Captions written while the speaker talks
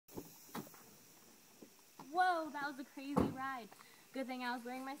that was a crazy ride. Good thing I was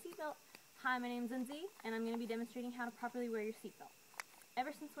wearing my seatbelt. Hi, my name's Lindsay, and I'm going to be demonstrating how to properly wear your seatbelt.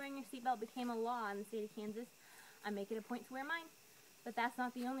 Ever since wearing your seatbelt became a law in the state of Kansas, I make it a point to wear mine. But that's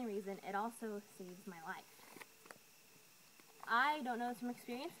not the only reason. It also saves my life. I don't know this from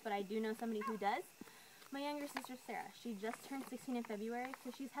experience, but I do know somebody who does. My younger sister, Sarah. She just turned 16 in February,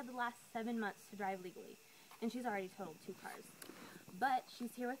 so she's had the last 7 months to drive legally. And she's already totaled 2 cars. But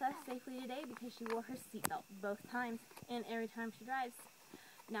she's here with us safely today because she wore her seatbelt both times and every time she drives.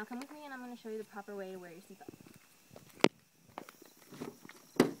 Now come with me and I'm going to show you the proper way to wear your seatbelt.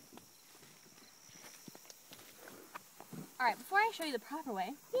 Alright, before I show you the proper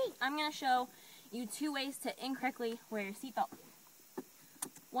way, I'm going to show you 2 ways to incorrectly wear your seatbelt.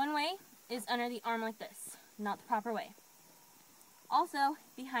 One way is under the arm like this, not the proper way. Also,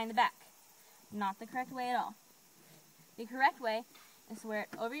 behind the back, not the correct way at all. The correct way is to wear it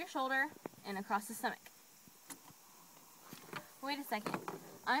over your shoulder and across the stomach. Wait a second,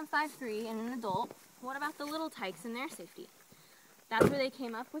 I'm 5'3" and an adult. What about the little tykes and their safety? That's where they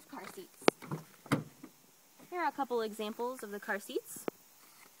came up with car seats. Here are a couple examples of the car seats.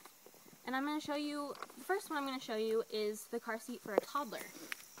 And I'm going to show you, the first one I'm going to show you is the car seat for a toddler.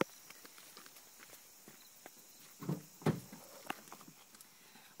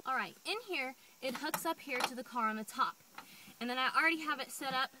 Alright, in here, it hooks up here to the car on the top. And then I already have it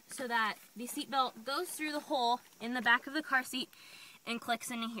set up so that the seatbelt goes through the hole in the back of the car seat and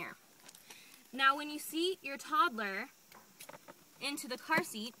clicks into here. Now when you seat your toddler into the car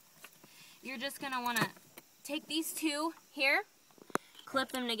seat, you're just going to want to take these 2 here,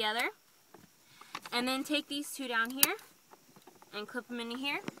 clip them together, and then take these 2 down here and clip them into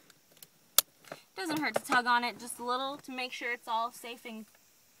here. Doesn't hurt to tug on it just a little to make sure it's all safe and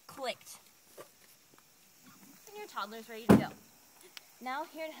clicked. And your toddler's ready to go. Now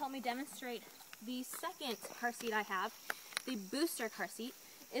here to help me demonstrate the second car seat I have, the booster car seat,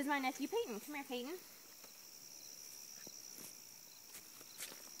 is my nephew Peyton. Come here, Peyton.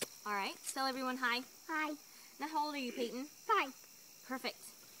 Alright, tell everyone hi. Hi. Now how old are you, Peyton? 5. Perfect.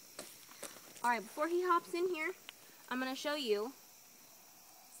 Alright, before he hops in here, I'm going to show you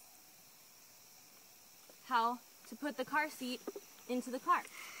how to put the car seat into the car.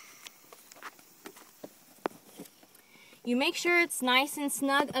 You make sure it's nice and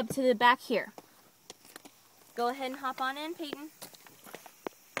snug up to the back here. Go ahead and hop on in, Peyton.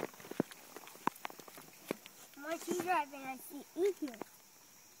 Once you drive in, I see you here.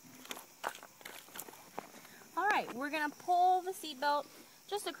 Alright, we're going to pull the seatbelt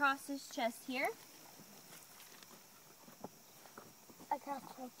just across his chest here. Across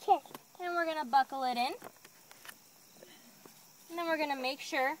my chest. And we're going to buckle it in. And then we're going to make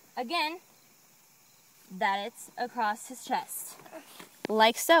sure, again, that it's across his chest.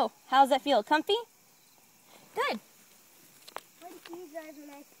 Like so. How's that feel? Comfy? Good. Once you drive in,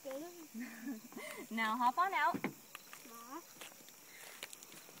 I stay. Now hop on out. Aw.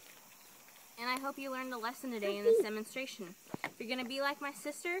 And I hope you learned a lesson today in this demonstration. If you're going to be like my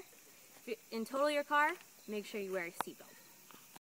sister and total your car, make sure you wear a seatbelt.